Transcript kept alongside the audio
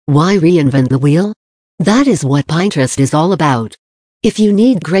Why reinvent the wheel? That is what Pinterest is all about. If you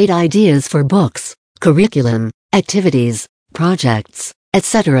need great ideas for books, curriculum, activities, projects,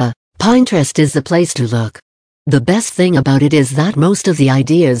 etc., Pinterest is the place to look. The best thing about it is that most of the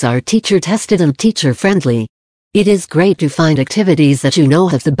ideas are teacher-tested and teacher-friendly. It is great to find activities that you know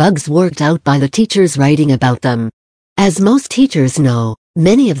have the bugs worked out by the teachers writing about them. As most teachers know,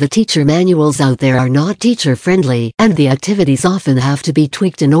 many of the teacher manuals out there are not teacher-friendly, and the activities often have to be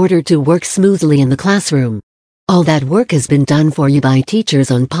tweaked in order to work smoothly in the classroom. All that work has been done for you by teachers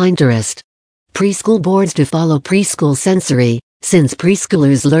on Pinterest. Preschool boards to follow preschool sensory. Since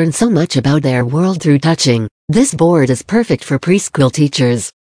preschoolers learn so much about their world through touching, this board is perfect for preschool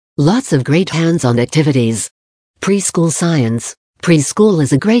teachers. Lots of great hands-on activities. Preschool science. Preschool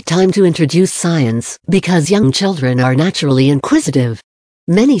is a great time to introduce science because young children are naturally inquisitive.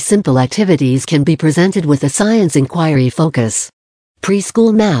 Many simple activities can be presented with a science inquiry focus.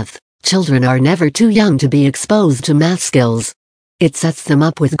 Preschool math. Children are never too young to be exposed to math skills. It sets them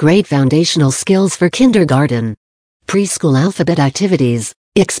up with great foundational skills for kindergarten. Preschool alphabet activities.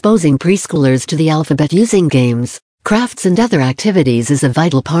 Exposing preschoolers to the alphabet using games, crafts and other activities is a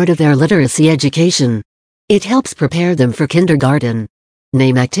vital part of their literacy education. It helps prepare them for kindergarten.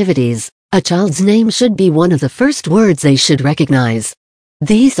 Name activities. A child's name should be one of the first words they should recognize.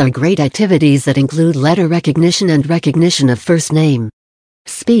 These are great activities that include letter recognition and recognition of first name.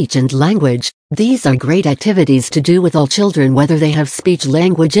 Speech and language. These are great activities to do with all children whether they have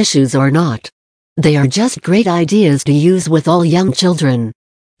speech-language issues or not. They are just great ideas to use with all young children.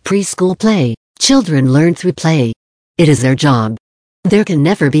 Preschool play. Children learn through play. It is their job. There can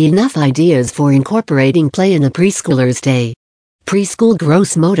never be enough ideas for incorporating play in a preschooler's day. Preschool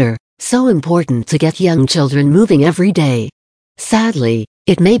gross motor. So important to get young children moving every day. Sadly,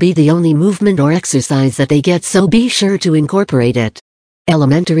 it may be the only movement or exercise that they get, so be sure to incorporate it.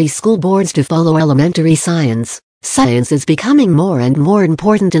 Elementary school boards to follow elementary science. Science is becoming more and more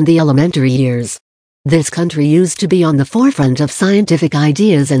important in the elementary years. This country used to be on the forefront of scientific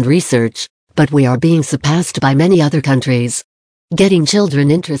ideas and research, but we are being surpassed by many other countries. Getting children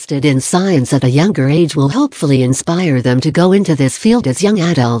interested in science at a younger age will hopefully inspire them to go into this field as young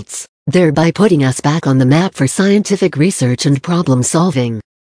adults, thereby putting us back on the map for scientific research and problem solving.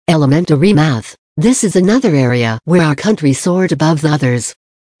 Elementary math. This is another area where our country soared above the others.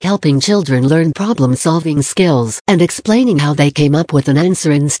 Helping children learn problem-solving skills and explaining how they came up with an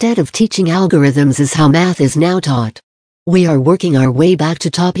answer instead of teaching algorithms is how math is now taught. We are working our way back to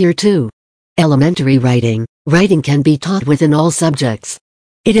top year 2. Elementary writing. Writing can be taught within all subjects.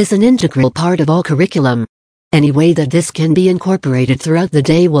 It is an integral part of all curriculum. Any way that this can be incorporated throughout the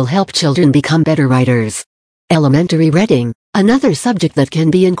day will help children become better writers. Elementary reading. Another subject that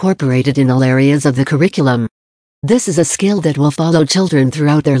can be incorporated in all areas of the curriculum. This is a skill that will follow children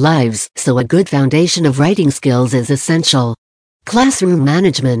throughout their lives, so a good foundation of writing skills is essential. Classroom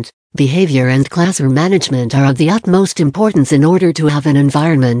management. Behavior and classroom management are of the utmost importance in order to have an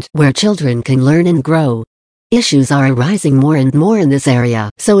environment where children can learn and grow. Issues are arising more and more in this area,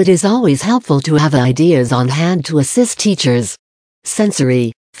 so it is always helpful to have ideas on hand to assist teachers.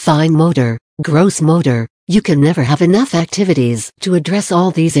 Sensory, fine motor, gross motor. You can never have enough activities to address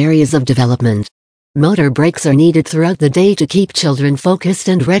all these areas of development. Motor breaks are needed throughout the day to keep children focused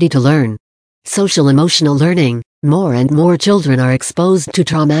and ready to learn. Social-emotional learning. More and more children are exposed to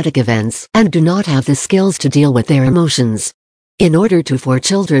traumatic events and do not have the skills to deal with their emotions. In order for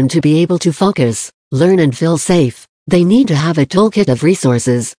children to be able to focus, learn and feel safe, they need to have a toolkit of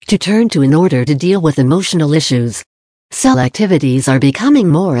resources to turn to in order to deal with emotional issues. Cell activities are becoming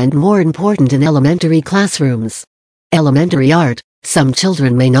more and more important in elementary classrooms. Elementary art. Some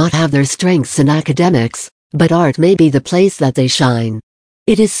children may not have their strengths in academics, but art may be the place that they shine.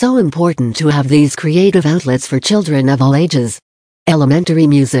 It is so important to have these creative outlets for children of all ages. Elementary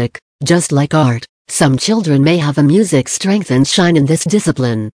music. Just like art, some children may have a music strength and shine in this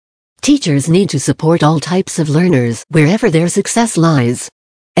discipline. Teachers need to support all types of learners wherever their success lies.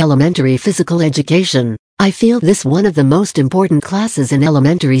 Elementary physical education. I feel this one of the most important classes in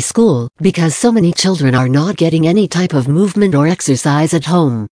elementary school because so many children are not getting any type of movement or exercise at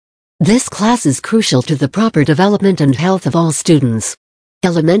home. This class is crucial to the proper development and health of all students.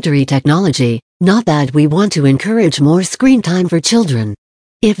 Elementary technology. Not that we want to encourage more screen time for children.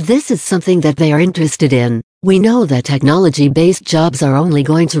 If this is something that they are interested in, we know that technology-based jobs are only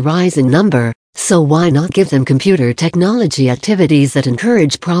going to rise in number, so why not give them computer technology activities that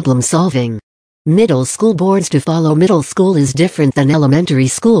encourage problem solving? Middle school boards to follow middle school is different than elementary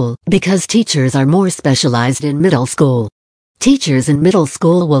school because teachers are more specialized in middle school. Teachers in middle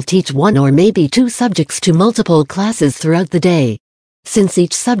school will teach one or maybe two subjects to multiple classes throughout the day. Since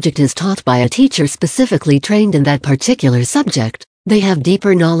each subject is taught by a teacher specifically trained in that particular subject, they have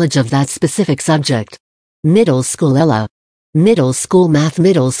deeper knowledge of that specific subject. Middle School ELA. Middle School Math,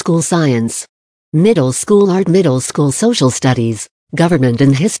 Middle School Science, Middle School Art, Middle School Social Studies, Government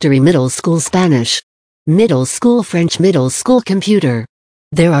and History, Middle School Spanish, Middle School French, Middle School Computer.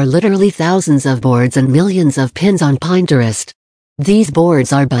 There are literally thousands of boards and millions of pins on Pinterest. These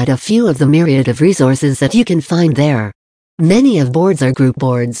boards are but a few of the myriad of resources that you can find there. Many of boards are group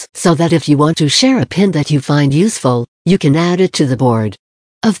boards, so that if you want to share a pin that you find useful, you can add it to the board.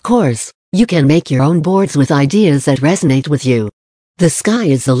 Of course, you can make your own boards with ideas that resonate with you. The sky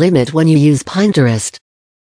is the limit when you use Pinterest.